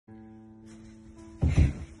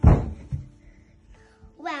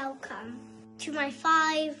welcome to my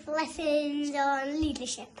 5 lessons on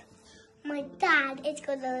leadership. My dad is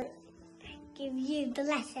going to give you the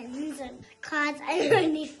lessons because I'm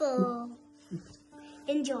only 4.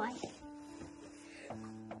 Enjoy.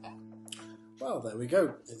 Well, there we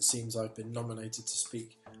go. It seems I've been nominated to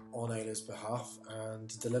speak on Ayla's behalf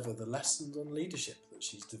and deliver the lessons on leadership that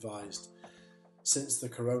she's devised. Since the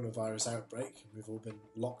coronavirus outbreak, we've all been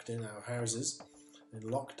locked in our houses in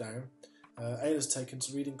lockdown. Ayla's taken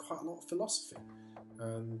to reading quite a lot of philosophy,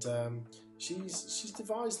 and she's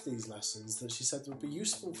devised these lessons that she said would be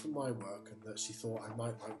useful for my work and that she thought I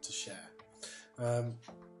might like to share.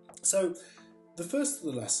 So the first of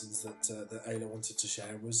the lessons that Ayla wanted to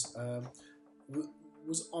share was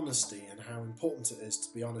honesty and how important it is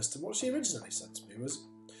to be honest. And what she originally said to me was,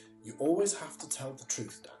 you always have to tell the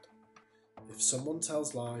truth, Dad. If someone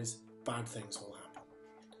tells lies, bad things will happen.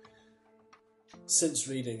 Since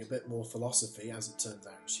reading a bit more philosophy, as it turns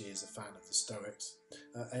out she is a fan of the Stoics,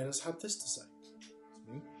 Ayla's had this to say.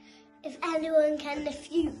 If anyone can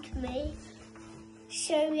refute me,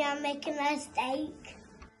 show me I'm making a mistake,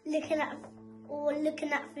 looking at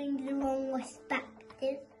things in the wrong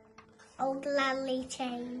perspective, I'll gladly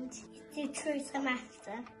change. It's the truth I'm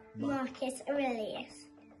after. Marcus Aurelius.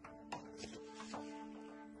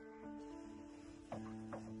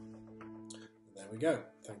 There we go.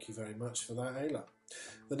 Thank you very much for that, Ayla.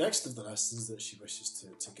 The next of the lessons that she wishes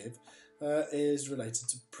to give is related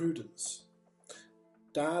to prudence.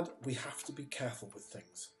 Dad, we have to be careful with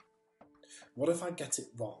things. What if I get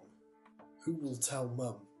it wrong? Who will tell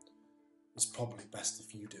Mum? It's probably best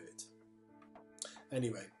if you do it.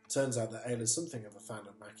 Anyway, turns out that Ayla's something of a fan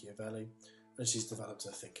of Machiavelli, and she's developed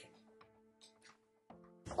her thinking.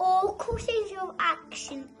 All courses of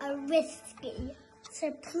action are risky,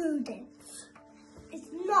 so prudence. It's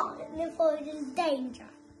not avoiding danger.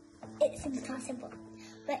 It's impossible.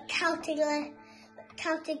 But calculating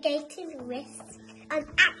risk and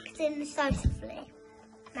acting decisively.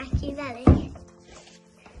 Machiavelli.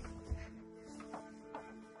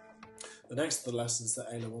 The next of the lessons that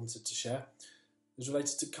Ayla wanted to share is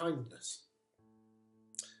related to kindness.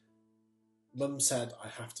 Mum said I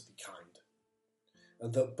have to be kind,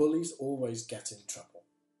 and that bullies always get in trouble.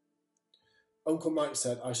 Uncle Mike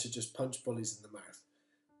said I should just punch bullies in the mouth.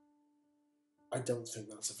 I don't think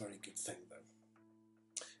that's a very good thing, though.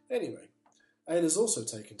 Anyway, Ayla's also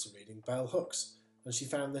taken to reading Bell Hooks, and she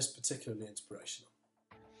found this particularly inspirational.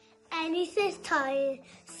 Anything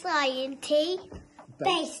society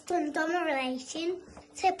based on domination,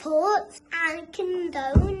 supports and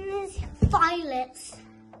condones violence.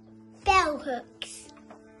 Bell Hooks.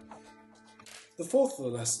 The fourth of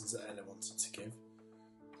the lessons that Ayla wanted to give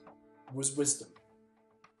was wisdom.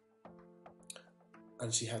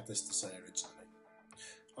 And she had this to say originally.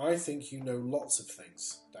 I think you know lots of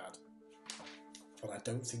things, Dad, but I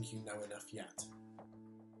don't think you know enough yet.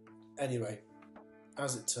 Anyway,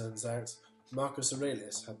 as it turns out, Marcus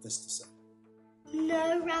Aurelius had this to say.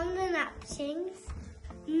 No random actions,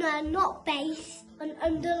 no, not based on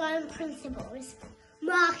underlying principles.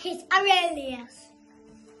 Marcus Aurelius.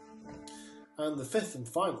 And the fifth and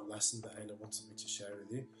final lesson that Ayla wanted me to share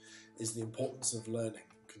with you is the importance of learning,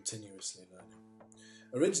 continuously learning.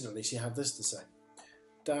 Originally, she had this to say.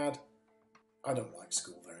 Dad, I don't like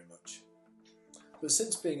school very much. But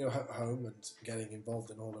since being at home and getting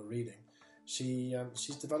involved in all her reading,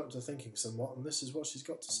 she's developed her thinking somewhat, and this is what she's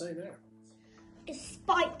got to say now.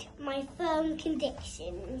 Despite my firm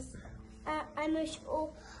convictions, I'm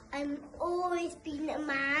always been a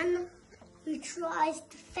man who tries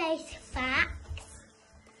to face facts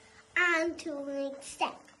and to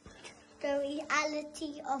accept the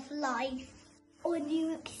reality of life or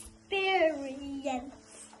new experience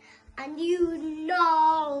and new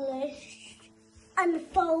knowledge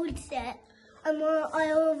unfolds it. And I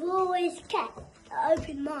have always kept an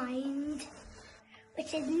open mind,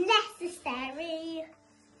 which is necessary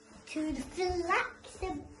to the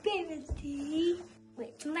flexibility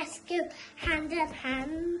which must go hand in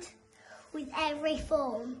hand with every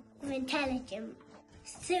form of intelligent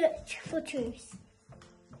search for truth.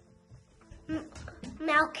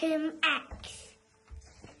 Malcolm X.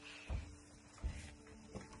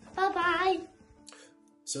 Bye-bye.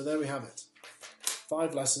 So there we have it.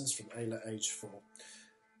 5 lessons from Ayla, age 4.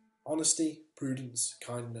 Honesty, prudence,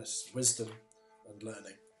 kindness, wisdom and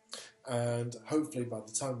learning. And hopefully by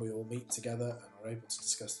the time we all meet together and are able to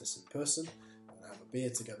discuss this in person and have a beer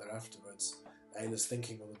together afterwards, Ayla's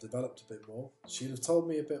thinking will have developed a bit more. She'll have told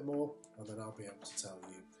me a bit more, and then I'll be able to tell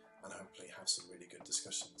you and hopefully have some really good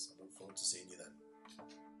discussions. I look forward to seeing you then.